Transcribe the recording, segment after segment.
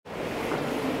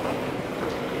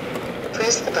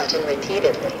Press the button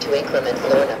repeatedly to increment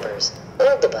floor numbers.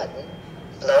 Hold the button.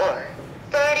 Floor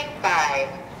 35.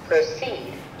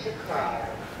 Proceed to car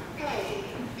A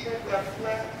to the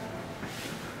left.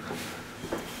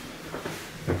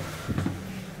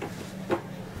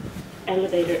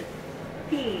 Elevator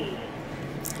B.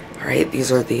 All right,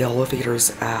 these are the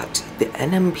elevators at the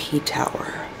MNP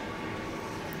tower.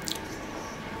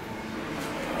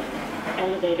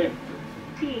 Elevator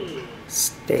D.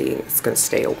 It's gonna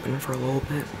stay open for a little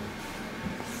bit.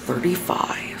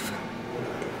 35.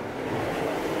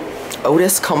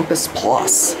 Otis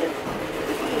CompassPlus.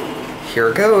 Here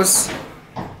it goes.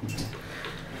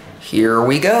 Here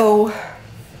we go.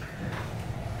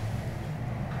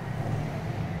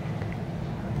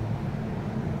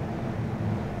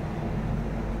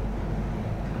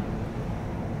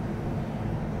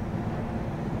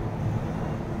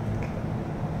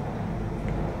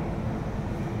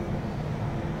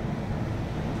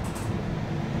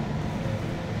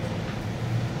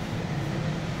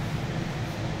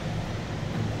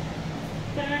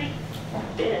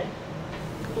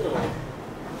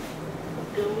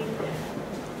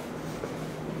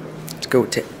 Let's go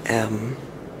to M.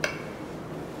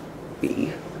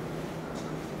 B.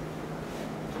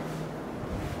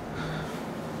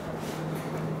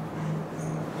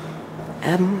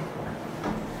 M.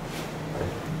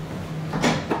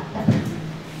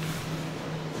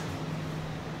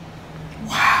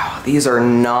 Wow, these are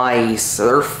nice.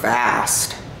 They're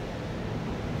fast.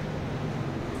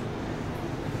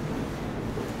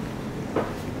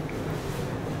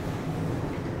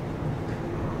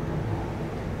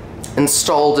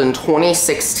 Installed in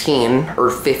 2016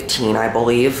 or 15, I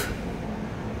believe.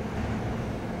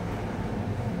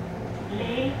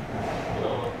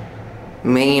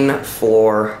 Main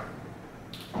floor.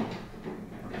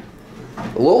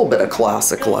 A little bit of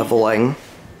classic leveling.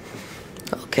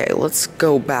 Okay, let's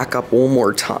go back up one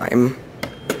more time.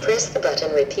 Press the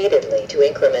button repeatedly to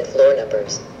increment floor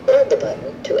numbers. Hold the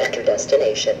button to enter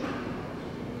destination.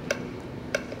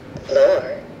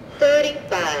 Floor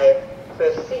 35.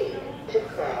 Proceed to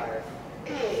car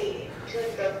A to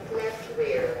the left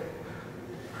rear.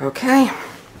 Okay.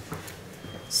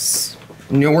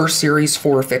 Newer Series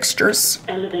 4 fixtures.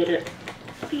 Elevator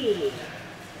B.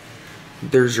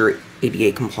 There's your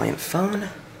ADA compliant phone.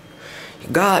 You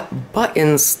got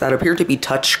buttons that appear to be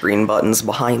touchscreen buttons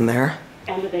behind there.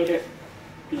 Elevator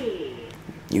B.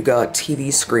 You got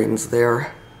TV screens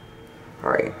there.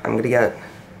 Alright, I'm gonna get...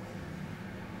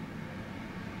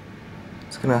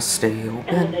 It's gonna stay open.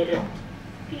 Elevator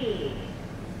B.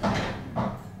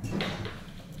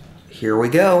 Here we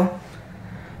go.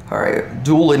 Alright,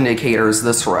 dual indicators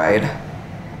this ride.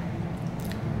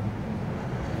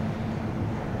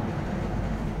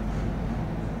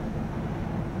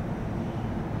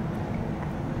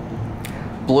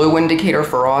 Blue indicator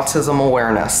for autism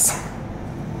awareness.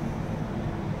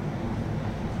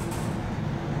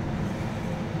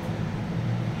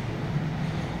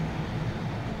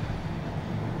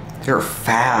 They're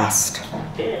fast.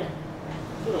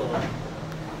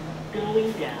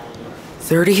 Going down.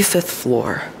 35th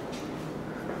floor.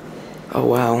 Oh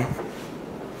wow.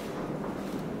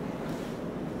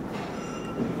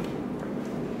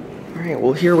 Alright,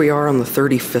 well here we are on the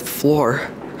 35th floor.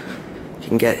 You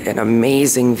can get an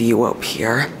amazing view up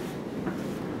here.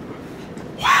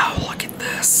 Wow, look at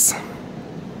this.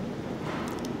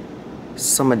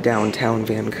 Some of downtown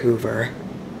Vancouver.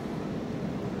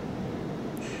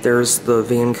 There's the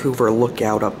Vancouver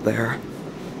Lookout up there.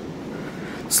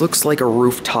 This looks like a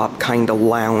rooftop kind of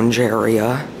lounge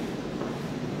area.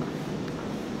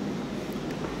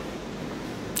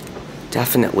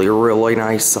 Definitely really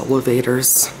nice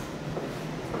elevators.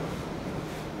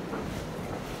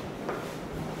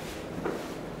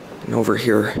 And over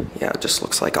here, yeah, it just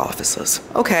looks like offices.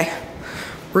 Okay,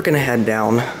 we're gonna head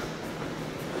down.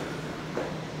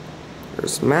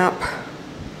 There's the map.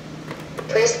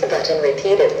 Press the button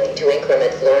repeatedly to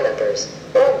increment floor numbers.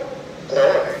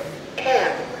 Floor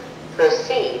M.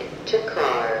 Proceed to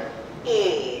car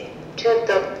E to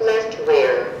the left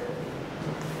rear.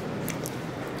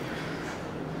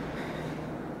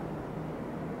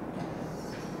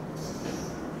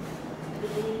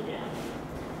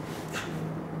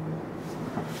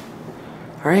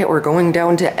 All right, we're going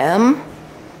down to M.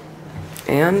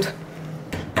 And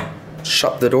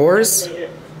shut the doors.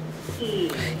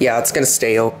 Yeah, it's gonna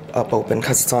stay up open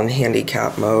because it's on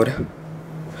handicap mode.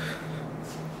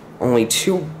 Only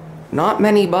not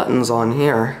many buttons on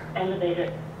here.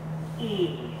 Elevator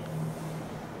E.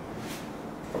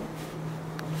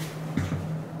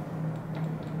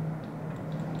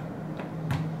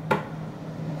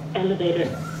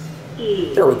 Elevator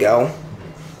E. There we go.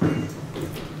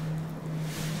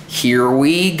 Here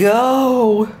we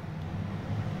go.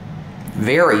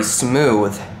 Very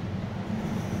smooth.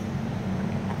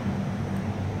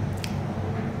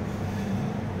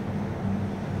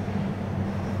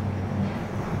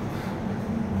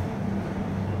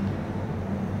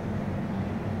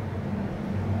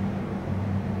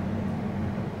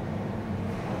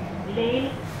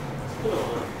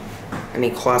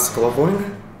 Any classic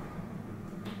leveling?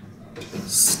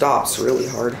 Stops really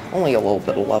hard. Only a little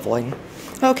bit of leveling.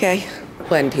 Okay,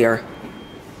 blend here.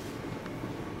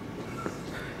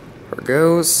 There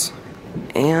goes.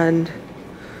 And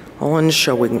on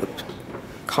showing the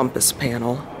compass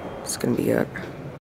panel. It's gonna be it.